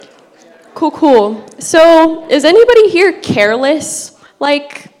Cool. So, is anybody here careless?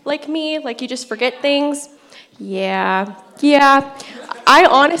 Like me? Like you just forget things? Yeah.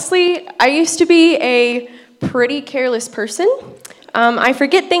 I used to be a pretty careless person. I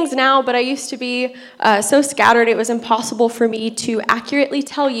forget things now, but I used to be so scattered it was impossible for me to accurately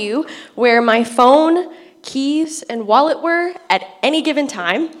tell you where my phone, keys, and wallet were at any given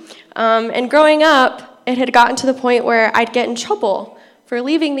time. And growing up, it had gotten to the point where I'd get in trouble for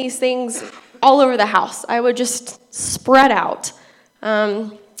leaving these things all over the house. I would just spread out.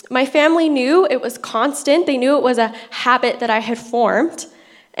 My family knew it was constant. They knew it was a habit that I had formed.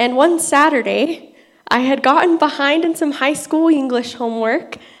 And one Saturday, I had gotten behind in some high school English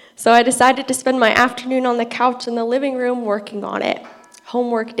homework, so I decided to spend my afternoon on the couch in the living room working on it.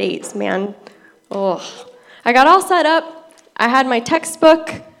 Homework days, man. Ugh. I got all set up. I had my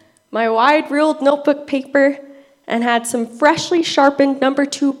textbook, my wide-ruled notebook paper, and had some freshly sharpened number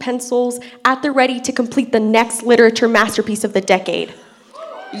 2 pencils at the ready to complete the next literature masterpiece of the decade.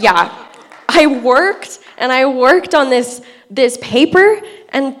 Yeah, I worked on this paper,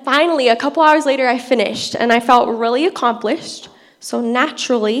 and finally, a couple hours later, I finished, and I felt really accomplished. So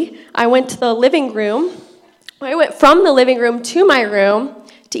naturally, I went to the living room. I went from the living room to my room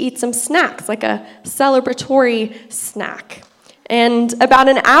to eat some snacks, like a celebratory snack. And about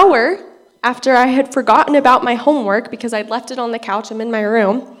an hour after I had forgotten about my homework because I'd left it on the couch, I'm in my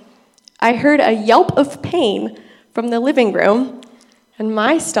room, I heard a yelp of pain from the living room, and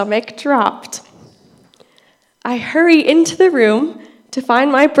my stomach dropped. I hurry into the room to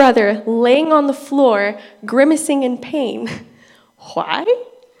find my brother laying on the floor, grimacing in pain. Why?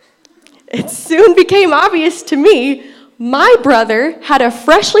 It soon became obvious to me. My brother had a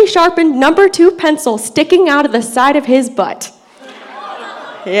freshly sharpened number 2 pencil sticking out of the side of his butt.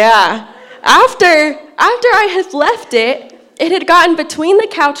 Yeah. After I had left it, it had gotten between the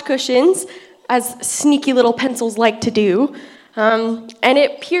couch cushions, as sneaky little pencils like to do, and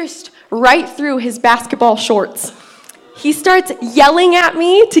it pierced right through his basketball shorts. He starts yelling at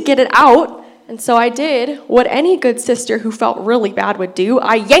me to get it out, and so I did what any good sister who felt really bad would do.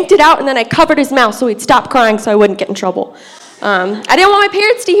 I yanked it out, and then I covered his mouth so he'd stop crying so I wouldn't get in trouble. I didn't want my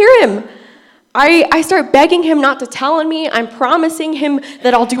parents to hear him. I start begging him not to tell on me. I'm promising him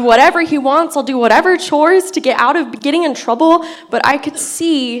that I'll do whatever he wants. I'll do whatever chores to get out of getting in trouble. But I could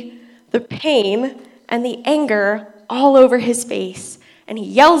see the pain and the anger all over his face. And he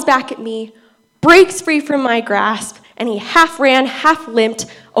yells back at me, breaks free from my grasp, and he half ran, half limped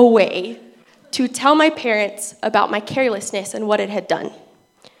away to tell my parents about my carelessness and what it had done.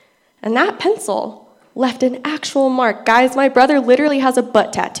 And that pencil left an actual mark. Guys, my brother literally has a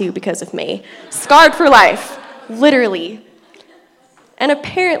butt tattoo because of me. Scarred for life, literally. And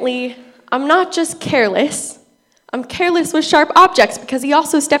apparently, I'm not just careless. I'm careless with sharp objects because he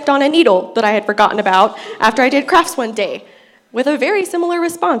also stepped on a needle that I had forgotten about after I did crafts one day, with a very similar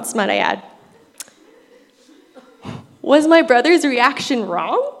response, might I add. Was my brother's reaction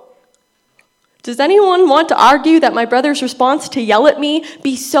wrong? Does anyone want to argue that my brother's response to yell at me,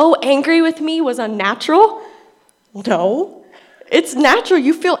 be so angry with me, was unnatural? No. It's natural.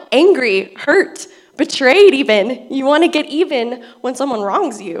 You feel angry, hurt, betrayed even. You want to get even when someone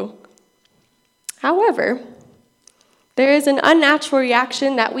wrongs you. However, there is an unnatural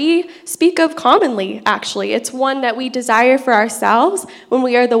reaction that we speak of commonly, actually. It's one that we desire for ourselves when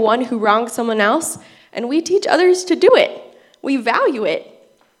we are the one who wrongs someone else, and we teach others to do it. We value it.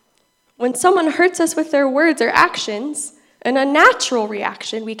 When someone hurts us with their words or actions, an unnatural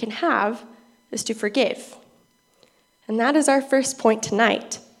reaction we can have is to forgive. And that is our first point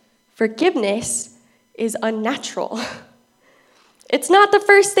tonight. Forgiveness is unnatural. It's not the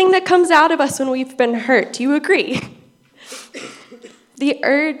first thing that comes out of us when we've been hurt. Do you agree? The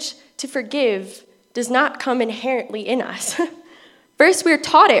urge to forgive does not come inherently in us. First, we're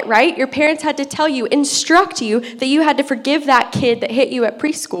taught it, right? Your parents had to tell you, instruct you, that you had to forgive that kid that hit you at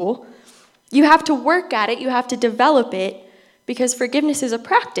preschool. You have to work at it, you have to develop it, because forgiveness is a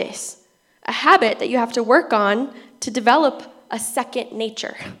practice, a habit that you have to work on to develop a second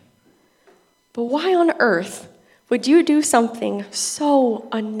nature. But why on earth would you do something so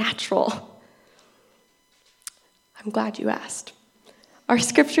unnatural? I'm glad you asked. Our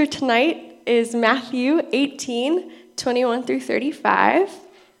scripture tonight is Matthew 18:21 through 35.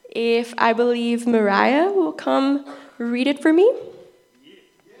 If I believe Mariah will come read it for me.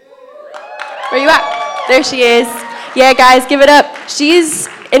 Where you at? There she is. Yeah, guys, give it up. She's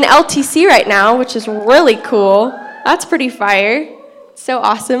in LTC right now, which is really cool. That's pretty fire. So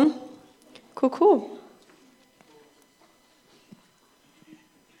awesome. Cool.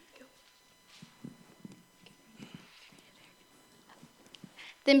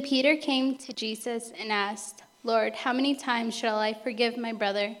 Then Peter came to Jesus and asked, "Lord, how many times shall I forgive my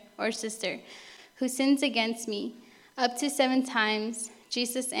brother or sister who sins against me? Up to 7 times?"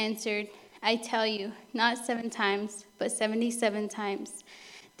 Jesus answered, "I tell you, not 7 times, but 77 times.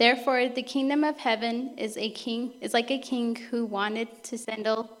 Therefore, the kingdom of heaven is like a king who wanted to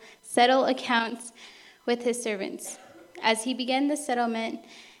settle accounts with his servants. As he began the settlement,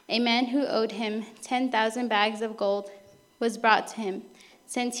 a man who owed him 10,000 bags of gold was brought to him.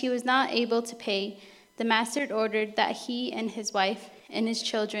 Since he was not able to pay, the master ordered that he and his wife and his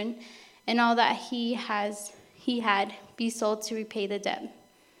children and all that he had be sold to repay the debt.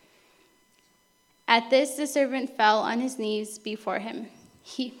 At this, the servant fell on his knees before him.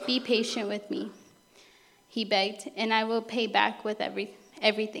 "Be patient with me," he begged, "and I will pay back with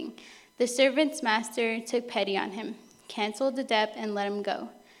everything." The servant's master took pity on him, canceled the debt, and let him go.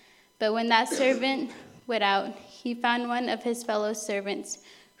 But when that servant went out, he found one of his fellow servants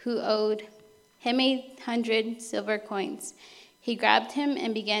who owed him 100 silver coins. He grabbed him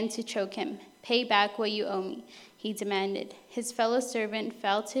and began to choke him. "Pay back what you owe me," he demanded. His fellow servant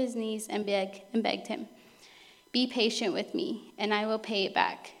fell to his knees and begged him, "Be patient with me, and I will pay it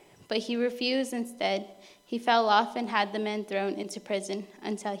back." But he refused. Instead, he fell off and had the man thrown into prison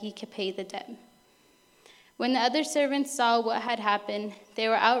until he could pay the debt. When the other servants saw what had happened, they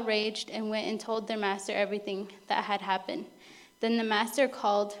were outraged and went and told their master everything that had happened. Then the master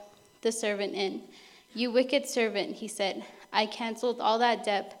called the servant in. "You wicked servant," he said, "I canceled all that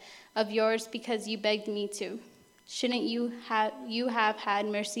debt of yours because you begged me to. Shouldn't you have had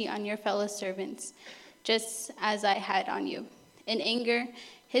mercy on your fellow servants, just as I had on you?" In anger,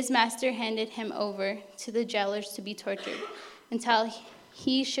 his master handed him over to the jailers to be tortured until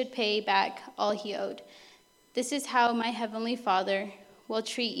he should pay back all he owed. This is how my heavenly Father will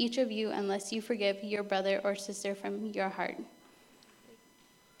treat each of you unless you forgive your brother or sister from your heart.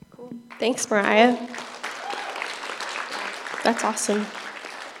 Cool. Thanks, Mariah. That's awesome.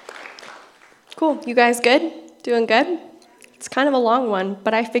 Cool. You guys good? Doing good? It's kind of a long one,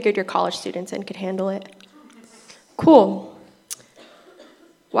 but I figured your college students and could handle it. Cool.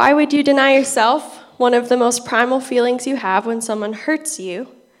 Why would you deny yourself one of the most primal feelings you have when someone hurts you?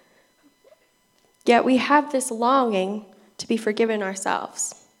 Yet we have this longing to be forgiven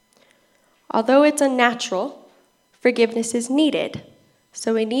ourselves. Although it's unnatural, forgiveness is needed.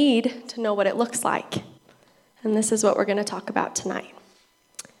 So we need to know what it looks like. And this is what we're going to talk about tonight.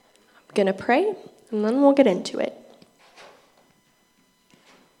 I'm going to pray, and then we'll get into it.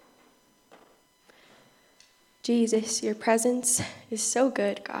 Jesus, your presence is so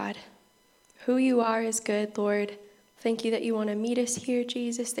good, God. Who you are is good, Lord. Thank you that you want to meet us here,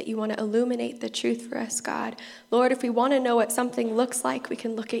 Jesus, that you want to illuminate the truth for us, God. Lord, if we want to know what something looks like, we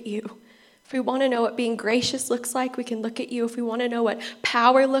can look at you. If we want to know what being gracious looks like, we can look at you. If we want to know what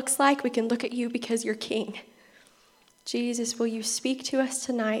power looks like, we can look at you because you're King. Jesus, will you speak to us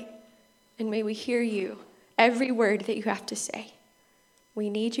tonight, and may we hear you, every word that you have to say. We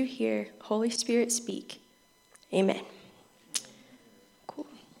need you here. Holy Spirit, speak. Amen. Cool.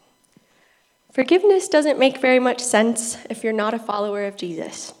 Forgiveness doesn't make very much sense if you're not a follower of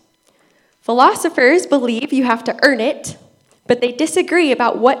Jesus. Philosophers believe you have to earn it, but they disagree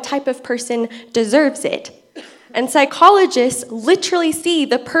about what type of person deserves it. And psychologists literally see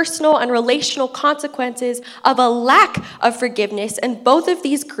the personal and relational consequences of a lack of forgiveness, and both of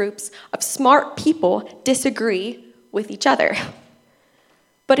these groups of smart people disagree with each other.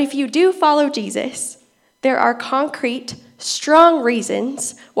 But if you do follow Jesus, there are concrete, strong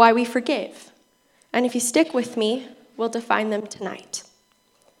reasons why we forgive. And if you stick with me, we'll define them tonight.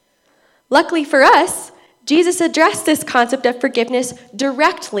 Luckily for us, Jesus addressed this concept of forgiveness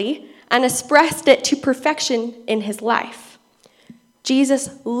directly and expressed it to perfection in his life. Jesus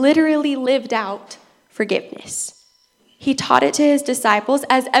literally lived out forgiveness. He taught it to his disciples,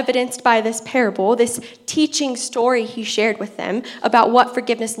 as evidenced by this parable, this teaching story he shared with them about what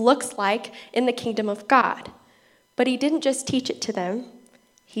forgiveness looks like in the kingdom of God. But he didn't just teach it to them,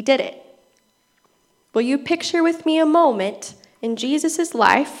 he did it. Will you picture with me a moment in Jesus'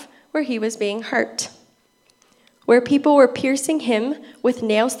 life where he was being hurt, where people were piercing him with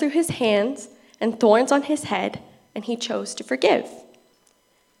nails through his hands and thorns on his head, and he chose to forgive?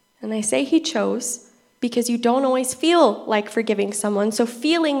 And I say he chose because you don't always feel like forgiving someone, so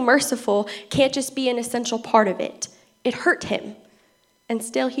feeling merciful can't just be an essential part of it. It hurt him, and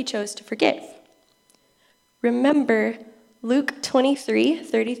still he chose to forgive. Remember Luke 23,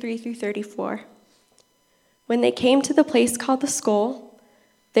 33 through 34. When they came to the place called the Skull,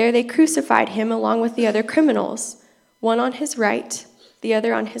 there they crucified him along with the other criminals, one on his right, the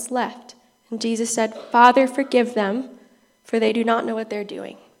other on his left. And Jesus said, "Father, forgive them, for they do not know what they're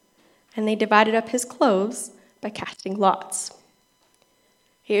doing." And they divided up his clothes by casting lots.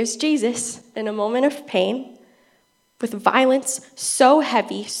 Here's Jesus in a moment of pain, with violence so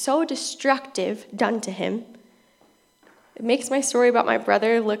heavy, so destructive done to him. It makes my story about my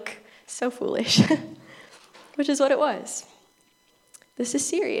brother look so foolish, which is what it was. This is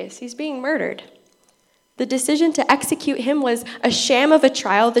serious. He's being murdered. The decision to execute him was a sham of a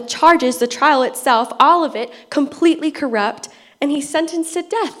trial. The charges, the trial itself, all of it completely corrupt, and he's sentenced to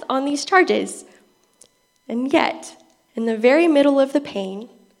death on these charges. And yet, in the very middle of the pain,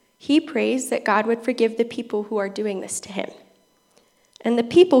 he prays that God would forgive the people who are doing this to him. And the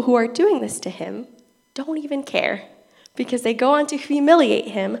people who are doing this to him don't even care, because they go on to humiliate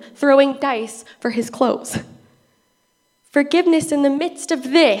him, throwing dice for his clothes. Forgiveness in the midst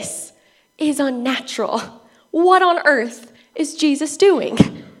of this is unnatural. What on earth is Jesus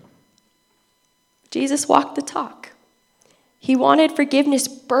doing? Jesus walked the talk. He wanted forgiveness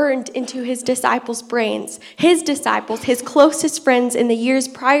burned into his disciples' brains. His disciples, his closest friends in the years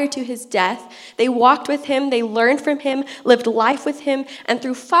prior to his death, they walked with him, they learned from him, lived life with him, and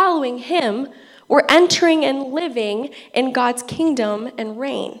through following him, were entering and living in God's kingdom and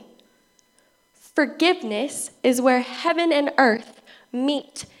reign. Forgiveness is where heaven and earth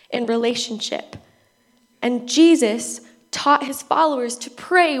meet in relationship. And Jesus taught his followers to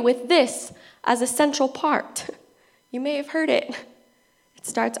pray with this as a central part. You may have heard it. It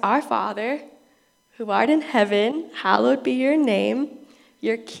starts, "Our Father, who art in heaven, hallowed be your name.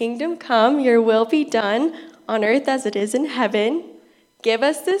 Your kingdom come, your will be done, on earth as it is in heaven. Give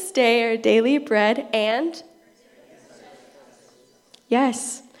us this day our daily bread, and..."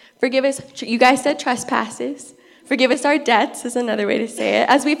 Yes, forgive us. You guys said trespasses. Forgive us our debts is another way to say it,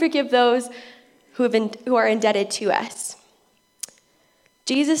 as we forgive those who are indebted to us.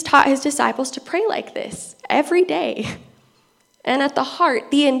 Jesus taught his disciples to pray like this every day. And at the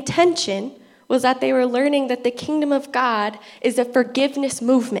heart, the intention was that they were learning that the kingdom of God is a forgiveness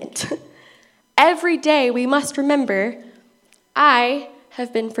movement. Every day we must remember, I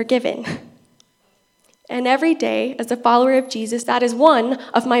have been forgiven. And every day, as a follower of Jesus, that is one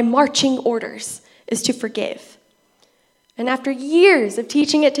of my marching orders, is to forgive. And after years of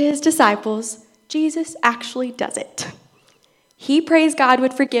teaching it to his disciples, Jesus actually does it. He prays God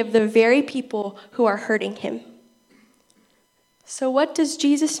would forgive the very people who are hurting him. So what does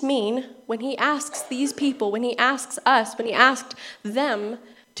Jesus mean when he asks these people, when he asks us, when he asked them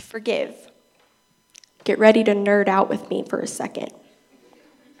to forgive? Get ready to nerd out with me for a second.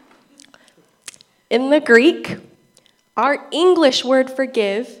 In the Greek, our English word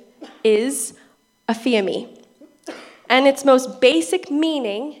forgive is aphiemi. And its most basic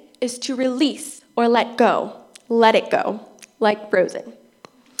meaning is to release or let go. Let it go, like frozen.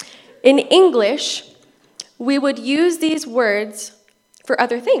 In English, we would use these words for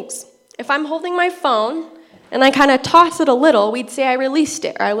other things. If I'm holding my phone and I kind of toss it a little, we'd say I released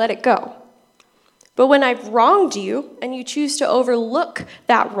it or I let it go. But when I've wronged you and you choose to overlook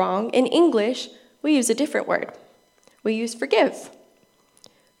that wrong, in English, we use a different word. We use forgive,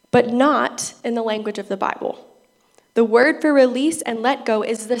 but not in the language of the Bible. The word for release and let go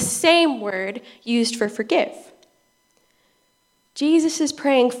is the same word used for forgive. Jesus is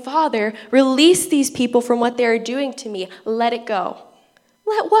praying, Father, release these people from what they are doing to me. Let it go.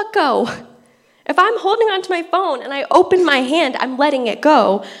 Let what go? If I'm holding onto my phone and I open my hand, I'm letting it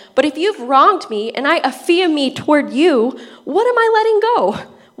go. But if you've wronged me and I aphiemi toward you, what am I letting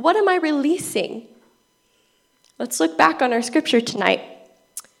go? What am I releasing? Let's look back on our scripture tonight.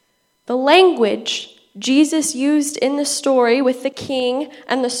 The language Jesus used in the story with the king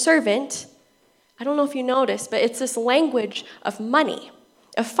and the servant, I don't know if you noticed, but it's this language of money,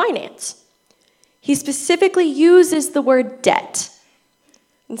 of finance. He specifically uses the word debt.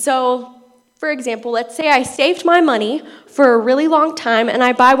 And so, for example, let's say I saved my money for a really long time and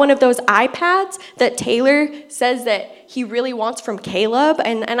I buy one of those iPads that Taylor says that he really wants from Caleb,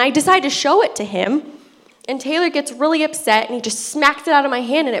 and I decide to show it to him. And Taylor gets really upset and he just smacks it out of my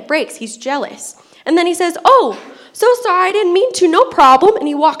hand and it breaks. He's jealous. And then he says, "Oh, so sorry, I didn't mean to, no problem," and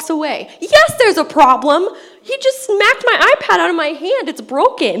he walks away. Yes, there's a problem. He just smacked my iPad out of my hand. It's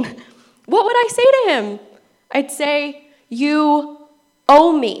broken. What would I say to him? I'd say, "You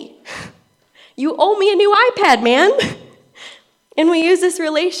owe me. You owe me a new iPad, man." And we use this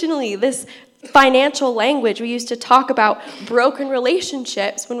relationally, this financial language we use to talk about broken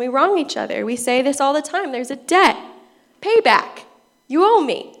relationships when we wrong each other. We say this all the time. There's a debt. Payback. You owe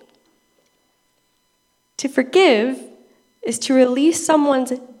me. To forgive is to release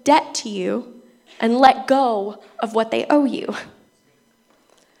someone's debt to you and let go of what they owe you.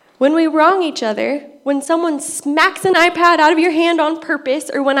 When we wrong each other, when someone smacks an iPad out of your hand on purpose,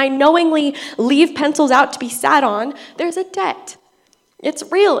 or when I knowingly leave pencils out to be sat on, there's a debt. It's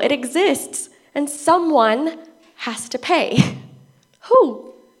real, it exists, and someone has to pay.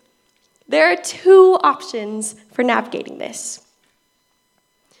 Who? There are two options for navigating this.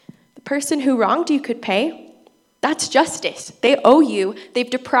 The person who wronged you could pay. That's justice. They owe you. They've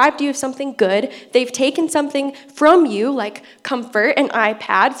deprived you of something good. They've taken something from you, like comfort, an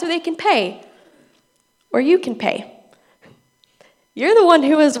iPad, so they can pay. Or you can pay. You're the one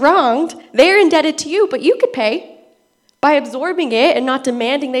who was wronged. They're indebted to you, but you could pay by absorbing it and not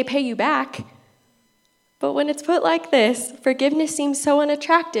demanding they pay you back. But when it's put like this, forgiveness seems so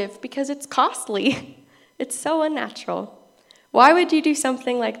unattractive because it's costly. It's so unnatural. Why would you do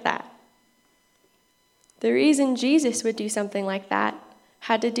something like that? The reason Jesus would do something like that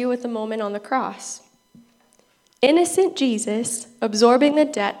had to do with the moment on the cross. Innocent Jesus absorbing the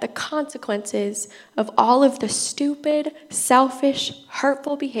debt, the consequences of all of the stupid, selfish,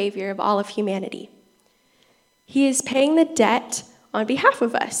 hurtful behavior of all of humanity. He is paying the debt on behalf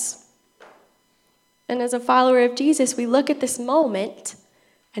of us. And as a follower of Jesus, we look at this moment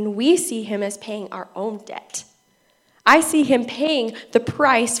and we see him as paying our own debt. I see him paying the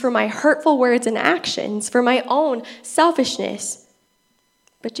price for my hurtful words and actions, for my own selfishness.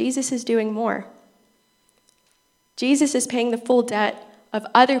 But Jesus is doing more. Jesus is paying the full debt of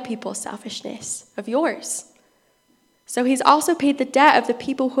other people's selfishness, of yours. So he's also paid the debt of the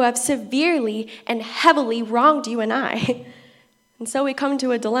people who have severely and heavily wronged you and I. And so we come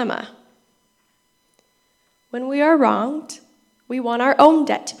to a dilemma. When we are wronged, we want our own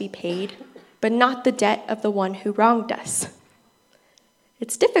debt to be paid, but not the debt of the one who wronged us.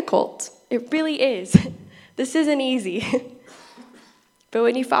 It's difficult. It really is. This isn't easy. But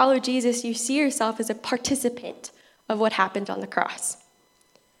when you follow Jesus, you see yourself as a participant of what happened on the cross.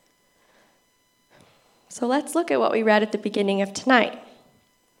 So let's look at what we read at the beginning of tonight.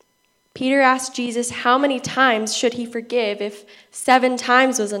 Peter asked Jesus how many times should he forgive, if 7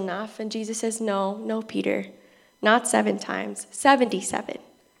 times was enough. And Jesus says, no, Peter, not 7 times, 77.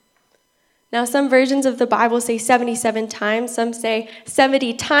 Now, some versions of the Bible say 77 times, some say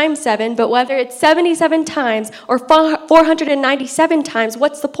 70 times 7, but whether it's 77 times or 497 times,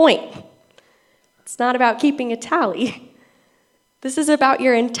 what's the point? It's not about keeping a tally. This is about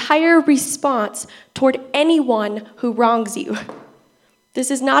your entire response toward anyone who wrongs you.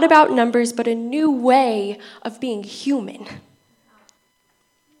 This is not about numbers, but a new way of being human.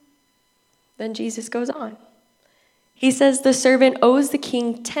 Then Jesus goes on. He says the servant owes the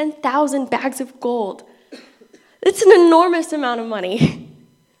king 10,000 bags of gold. It's an enormous amount of money.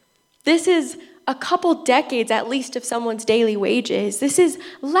 This is a couple decades at least of someone's daily wages. This is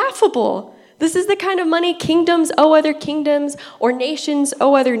laughable. This is the kind of money kingdoms owe other kingdoms or nations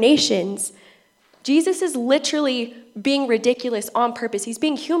owe other nations. Jesus is literally being ridiculous on purpose. He's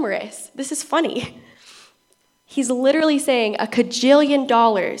being humorous. This is funny. He's literally saying $1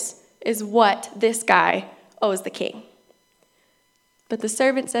 kajillion is what this guy owes the king. But the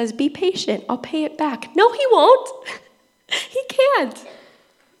servant says, be patient, I'll pay it back. No, he won't. He can't.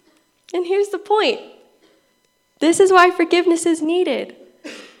 And here's the point. This is why forgiveness is needed.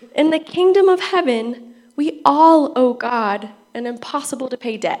 In the kingdom of heaven, we all owe God an impossible to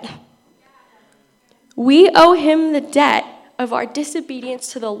pay debt. We owe him the debt of our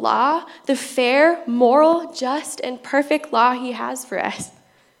disobedience to the law, the fair, moral, just, and perfect law he has for us.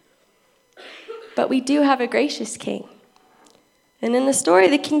 But we do have a gracious king. And in the story,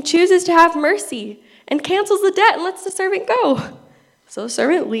 the king chooses to have mercy and cancels the debt and lets the servant go. So the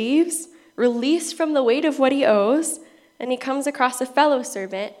servant leaves, released from the weight of what he owes, and he comes across a fellow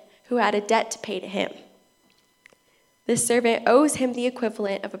servant who had a debt to pay to him. This servant owes him the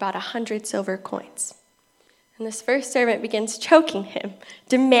equivalent of about 100 silver coins. And this first servant begins choking him,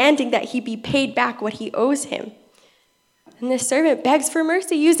 demanding that he be paid back what he owes him. And this servant begs for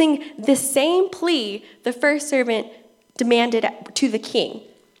mercy using the same plea the first servant demanded to the king.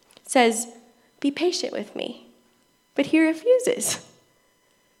 It says, be patient with me. But he refuses.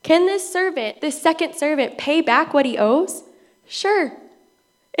 Can this second servant, pay back what he owes? Sure.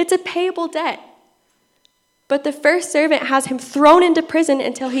 It's a payable debt. But the first servant has him thrown into prison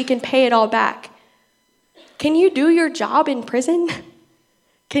until he can pay it all back. Can you do your job in prison?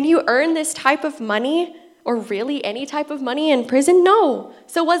 Can you earn this type of money, or really any type of money in prison? No.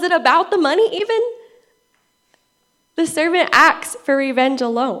 So was it about the money even? The servant acts for revenge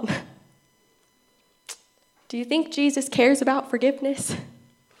alone. Do you think Jesus cares about forgiveness?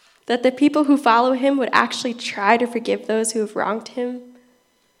 That the people who follow him would actually try to forgive those who have wronged him?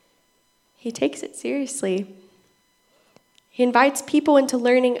 He takes it seriously. He invites people into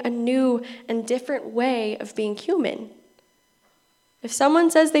learning a new and different way of being human. If someone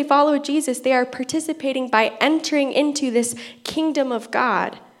says they follow Jesus, they are participating by entering into this kingdom of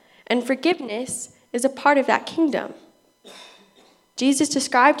God, and forgiveness is a part of that kingdom. Jesus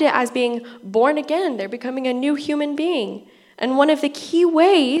described it as being born again. They're becoming a new human being. And one of the key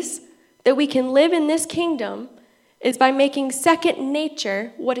ways that we can live in this kingdom is by making second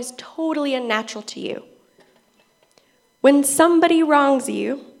nature what is totally unnatural to you. When somebody wrongs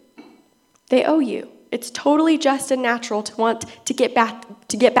you, they owe you. It's totally just and natural to want to get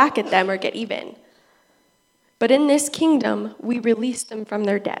back at them or get even. But in this kingdom, we release them from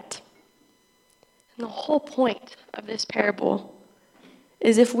their debt. And the whole point of this parable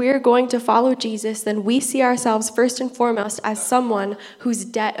is if we're going to follow Jesus, then we see ourselves first and foremost as someone whose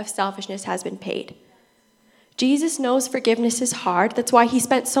debt of selfishness has been paid. Jesus knows forgiveness is hard. That's why he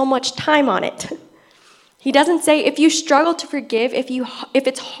spent so much time on it. He doesn't say if you struggle to forgive, if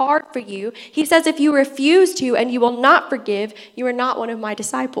it's hard for you. He says if you refuse to and you will not forgive, you are not one of my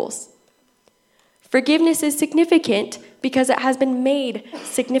disciples. Forgiveness is significant because it has been made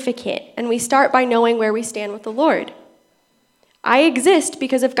significant, and we start by knowing where we stand with the Lord. I exist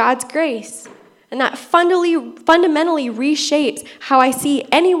because of God's grace, and that fundamentally reshapes how I see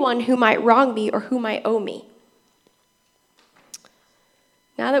anyone who might wrong me or who might owe me.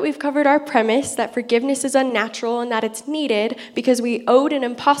 Now that we've covered our premise that forgiveness is unnatural and that it's needed because we owed an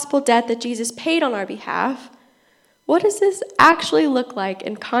impossible debt that Jesus paid on our behalf, what does this actually look like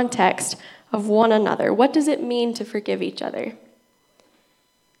in context of one another? What does it mean to forgive each other?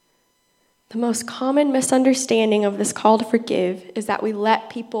 The most common misunderstanding of this call to forgive is that we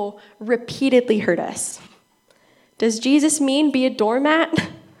let people repeatedly hurt us. Does Jesus mean be a doormat?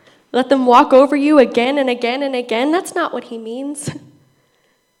 Let them walk over you again and again and again? That's not what he means.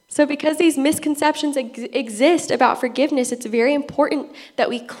 So because these misconceptions exist about forgiveness, it's very important that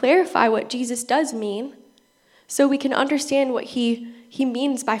we clarify what Jesus does mean so we can understand what he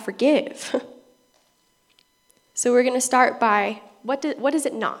means by forgive. So we're going to start by, what is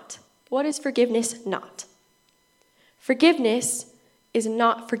it not? What is forgiveness not? Forgiveness is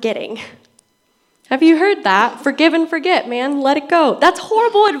not forgetting. Have you heard that? Forgive and forget, man. Let it go. That's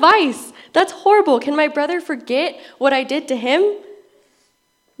horrible advice. That's horrible. Can my brother forget what I did to him?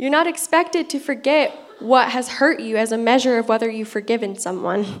 You're not expected to forget what has hurt you as a measure of whether you've forgiven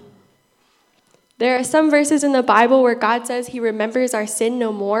someone. There are some verses in the Bible where God says he remembers our sin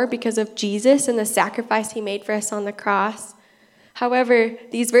no more because of Jesus and the sacrifice he made for us on the cross. However,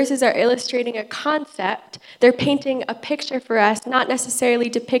 these verses are illustrating a concept. They're painting a picture for us, not necessarily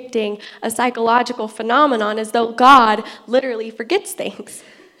depicting a psychological phenomenon as though God literally forgets things.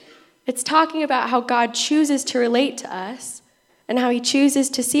 It's talking about how God chooses to relate to us and how he chooses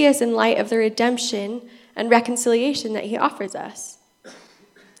to see us in light of the redemption and reconciliation that he offers us.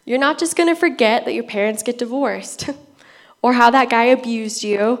 You're not just going to forget that your parents get divorced or how that guy abused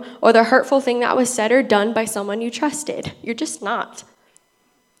you or the hurtful thing that was said or done by someone you trusted. You're just not.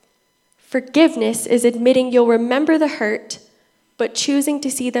 Forgiveness is admitting you'll remember the hurt, but choosing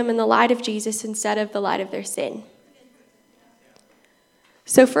to see them in the light of Jesus instead of the light of their sin.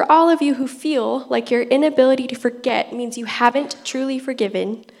 So for all of you who feel like your inability to forget means you haven't truly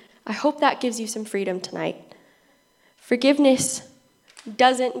forgiven, I hope that gives you some freedom tonight. Forgiveness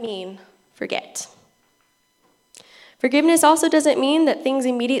doesn't mean forget. Forgiveness also doesn't mean that things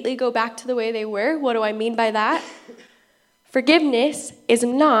immediately go back to the way they were. What do I mean by that? Forgiveness is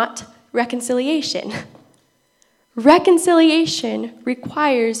not reconciliation. Reconciliation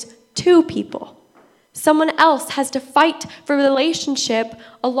requires two people. Someone else has to fight for the relationship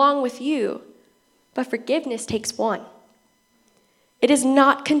along with you. But forgiveness takes one. It is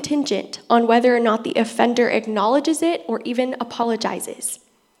not contingent on whether or not the offender acknowledges it or even apologizes.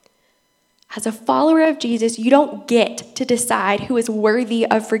 As a follower of Jesus, you don't get to decide who is worthy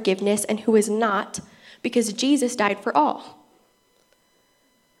of forgiveness and who is not, because Jesus died for all.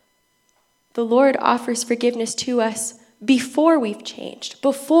 The Lord offers forgiveness to us before we've changed,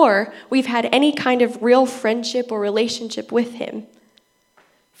 before we've had any kind of real friendship or relationship with him.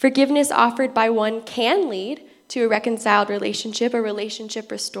 Forgiveness offered by one can lead to a reconciled relationship, a relationship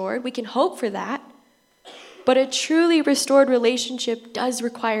restored. We can hope for that. But a truly restored relationship does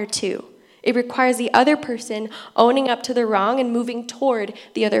require two. It requires the other person owning up to the wrong and moving toward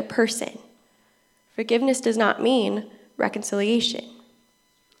the other person. Forgiveness does not mean reconciliation.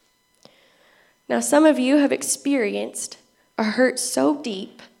 Now, some of you have experienced a hurt so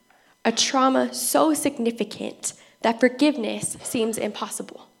deep, a trauma so significant, that forgiveness seems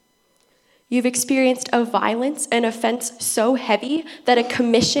impossible. You've experienced a violence, an offense so heavy that a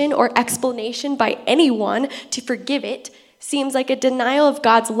commission or explanation by anyone to forgive it seems like a denial of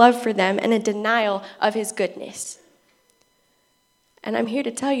God's love for them and a denial of his goodness. And I'm here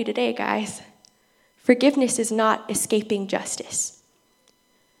to tell you today, guys, forgiveness is not escaping justice.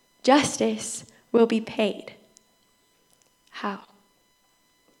 Justice will be paid. How?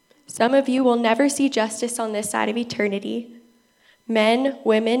 Some of you will never see justice on this side of eternity. Men,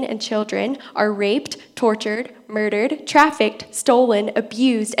 women, and children are raped, tortured, murdered, trafficked, stolen,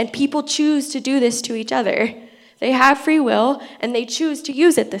 abused, and people choose to do this to each other. They have free will, and they choose to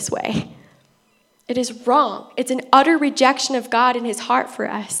use it this way. It is wrong. It's an utter rejection of God and his heart for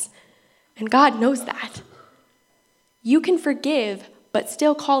us. And God knows that. You can forgive, but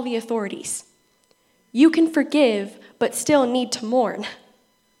still call the authorities. You can forgive, but still need to mourn.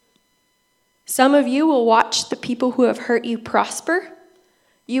 Some of you will watch the people who have hurt you prosper.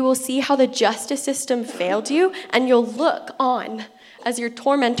 You will see how the justice system failed you, and you'll look on as your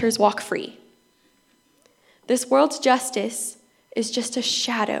tormentors walk free. This world's justice is just a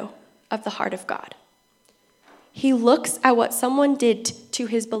shadow of the heart of God. He looks at what someone did to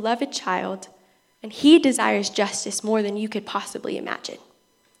his beloved child, and he desires justice more than you could possibly imagine.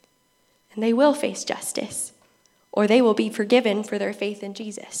 And they will face justice, or they will be forgiven for their faith in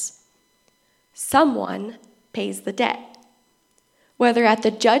Jesus. Someone pays the debt. Whether at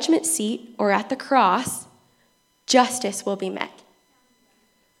the judgment seat or at the cross, justice will be met.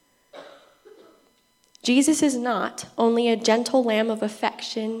 Jesus is not only a gentle lamb of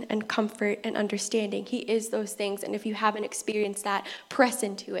affection and comfort and understanding. He is those things, and if you haven't experienced that, press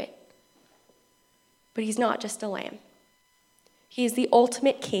into it. But he's not just a lamb. He is the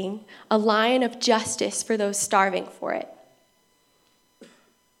ultimate king, a lion of justice for those starving for it.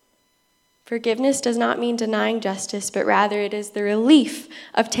 Forgiveness does not mean denying justice, but rather it is the relief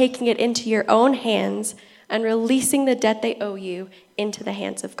of taking it into your own hands and releasing the debt they owe you into the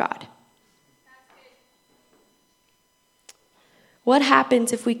hands of God. What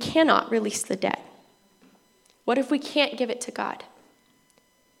happens if we cannot release the debt? What if we can't give it to God?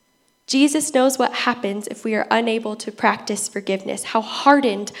 Jesus knows what happens if we are unable to practice forgiveness, how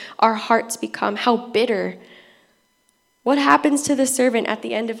hardened our hearts become, how bitter. What happens to the servant at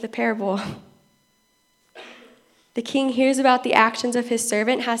the end of the parable? The king hears about the actions of his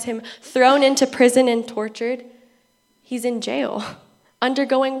servant, has him thrown into prison and tortured. He's in jail,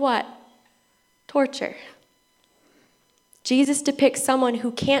 undergoing what? Torture. Jesus depicts someone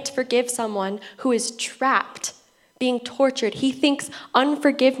who can't forgive someone who is trapped, being tortured. He thinks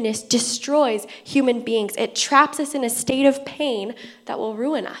unforgiveness destroys human beings. It traps us in a state of pain that will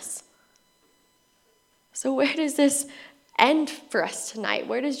ruin us. So where does this end for us tonight?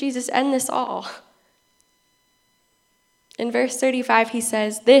 Where does Jesus end this all? In verse 35, he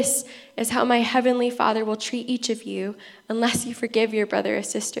says, "This is how my heavenly Father will treat each of you unless you forgive your brother or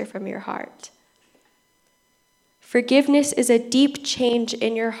sister from your heart." Forgiveness is a deep change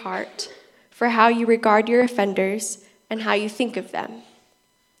in your heart for how you regard your offenders and how you think of them.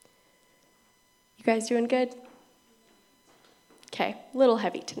 You guys doing good? Okay, a little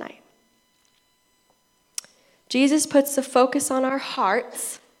heavy tonight. Jesus puts the focus on our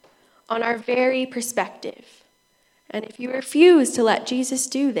hearts, on our very perspective. And if you refuse to let Jesus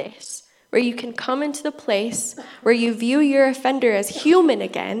do this, where you can come into the place where you view your offender as human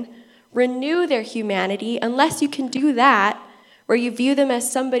again, renew their humanity, unless you can do that, where you view them as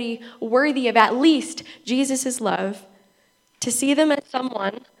somebody worthy of at least Jesus' love, to see them as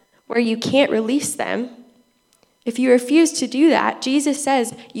someone where you can't release them, if you refuse to do that, Jesus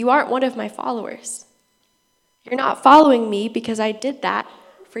says, you aren't one of my followers. You're not following me because I did that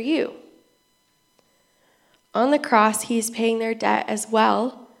for you. On the cross, he is paying their debt as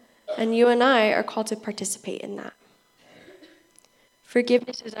well, and you and I are called to participate in that.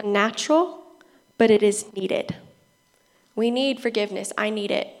 Forgiveness is unnatural, but it is needed. We need forgiveness. I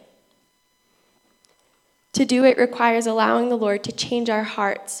need it. To do it requires allowing the Lord to change our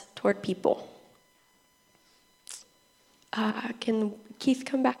hearts toward people. Can Keith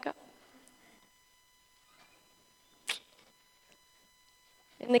come back up?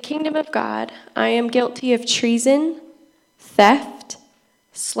 In the kingdom of God, I am guilty of treason, theft,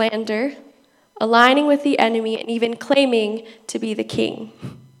 slander, aligning with the enemy, and even claiming to be the king.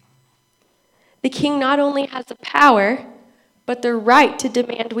 The king not only has the power, but the right to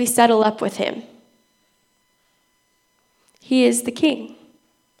demand we settle up with him. He is the king.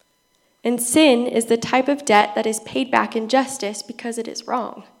 And sin is the type of debt that is paid back in justice because it is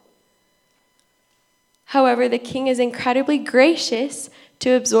wrong. However, the king is incredibly gracious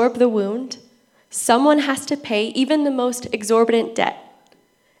to absorb the wound. Someone has to pay even the most exorbitant debt.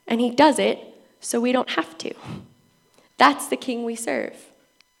 And he does it so we don't have to. That's the king we serve.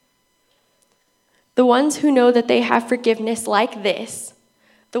 The The ones who know that they have forgiveness like this,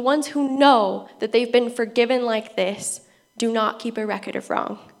 the ones who know that they've been forgiven like this, do not keep a record of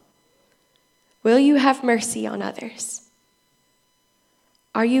wrong. Will you have mercy on others?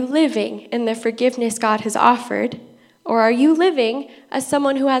 Are you living in the forgiveness God has offered, or are you living as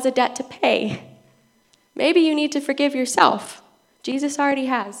someone who has a debt to pay? Maybe you need to forgive yourself. Jesus already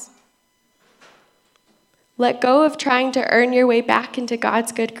has. Let go of trying to earn your way back into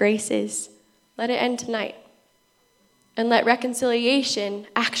God's good graces. Let it end tonight. And let reconciliation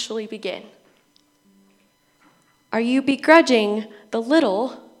actually begin. Are you begrudging the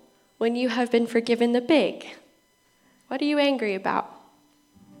little when you have been forgiven the big? What are you angry about?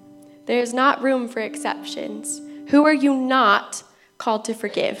 There is not room for exceptions. Who are you not called to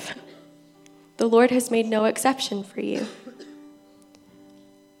forgive? The Lord has made no exception for you.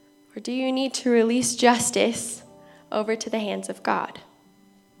 Or do you need to release justice over to the hands of God?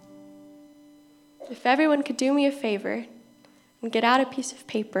 If everyone could do me a favor and get out a piece of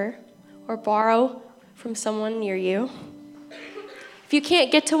paper or borrow from someone near you. If you can't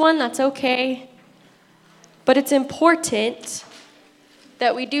get to one, that's okay. But it's important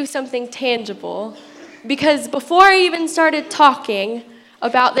that we do something tangible, because before I even started talking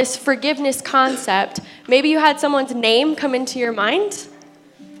about this forgiveness concept, maybe you had someone's name come into your mind,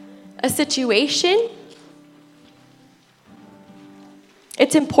 a situation.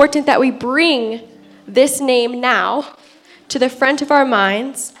 It's important that we bring this name now to the front of our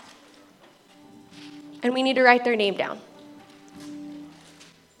minds, and we need to write their name down.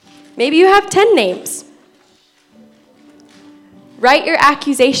 Maybe you have 10 names. Write your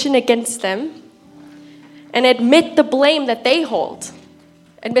accusation against them and admit the blame that they hold.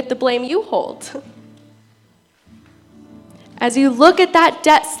 Admit the blame you hold. As you look at that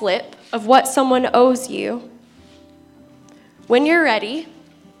debt slip of what someone owes you, when you're ready,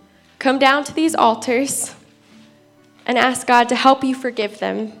 come down to these altars and ask God to help you forgive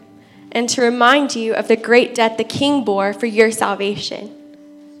them and to remind you of the great debt the King bore for your salvation.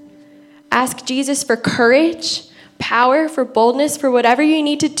 Ask Jesus for courage, power, for boldness, for whatever you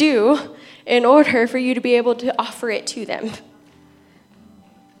need to do in order for you to be able to offer it to them.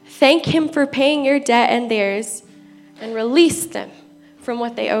 Thank him for paying your debt and theirs, and release them from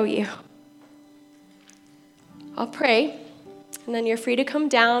what they owe you. I'll pray, and then you're free to come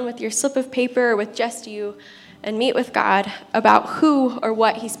down with your slip of paper or with just you and meet with God about who or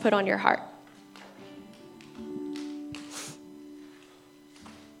what he's put on your heart.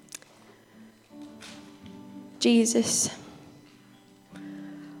 Jesus,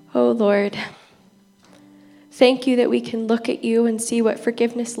 oh Lord, thank you that we can look at you and see what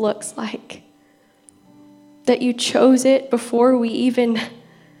forgiveness looks like. That you chose it before we even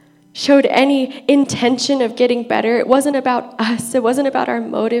showed any intention of getting better. It wasn't about us. It wasn't about our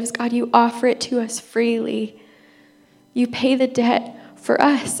motives. God, you offer it to us freely. You pay the debt for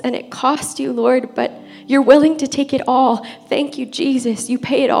us, and it cost you, Lord, but you're willing to take it all. Thank you, Jesus. You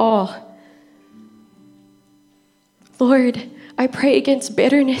pay it all. Lord, I pray against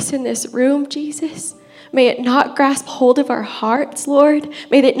bitterness in this room, Jesus. May it not grasp hold of our hearts, Lord.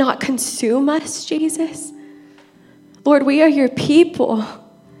 May it not consume us, Jesus. Lord, we are your people.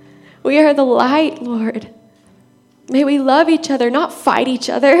 We are the light, Lord. May we love each other, not fight each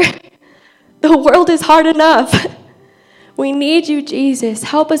other. The world is hard enough. We need you, Jesus.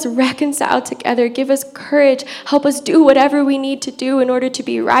 Help us reconcile together. Give us courage. Help us do whatever we need to do in order to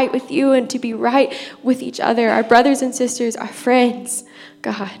be right with you and to be right with each other, our brothers and sisters, our friends.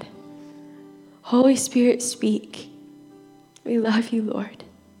 God, Holy Spirit, speak. We love you, Lord.